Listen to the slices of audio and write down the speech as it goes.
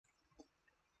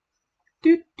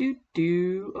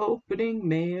Opening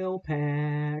mail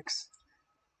packs.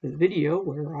 The video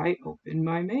where I open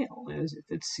my mail as if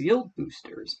it's sealed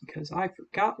boosters because I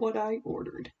forgot what I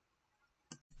ordered.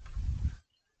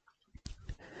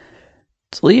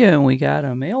 It's Leah and we got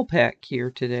a mail pack here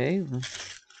today.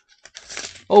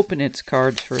 Open its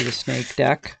cards for the snake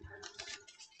deck.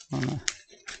 I was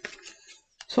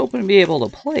hoping to be able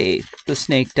to play the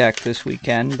snake deck this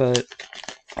weekend, but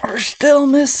we're still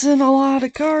missing a lot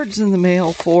of cards in the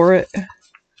mail for it.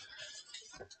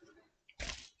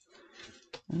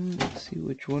 Let's see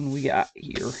which one we got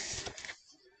here.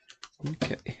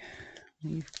 Okay,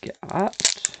 we've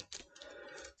got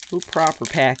proper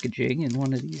packaging in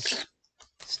one of these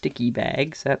sticky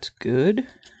bags. That's good.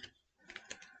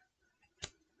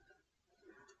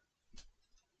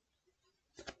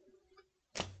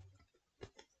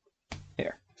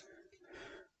 There.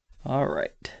 All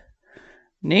right.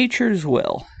 Nature's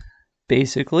Will.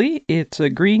 Basically, it's a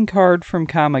green card from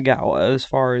Kamigawa as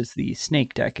far as the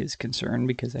snake deck is concerned,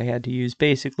 because I had to use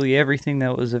basically everything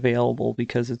that was available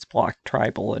because it's black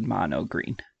tribal and mono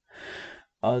green.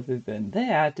 Other than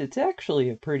that, it's actually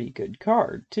a pretty good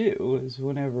card too, as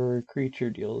whenever a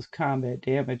creature deals combat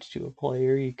damage to a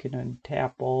player, you can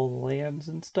untap all the lands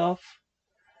and stuff.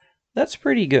 That's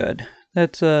pretty good.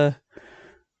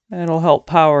 That'll help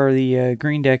power the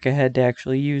green deck ahead to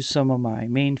actually use some of my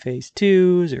main phase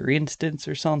 2s or instants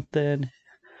or something.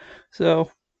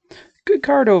 So, good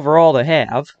card overall to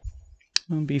have.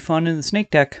 It'll be fun in the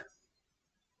snake deck.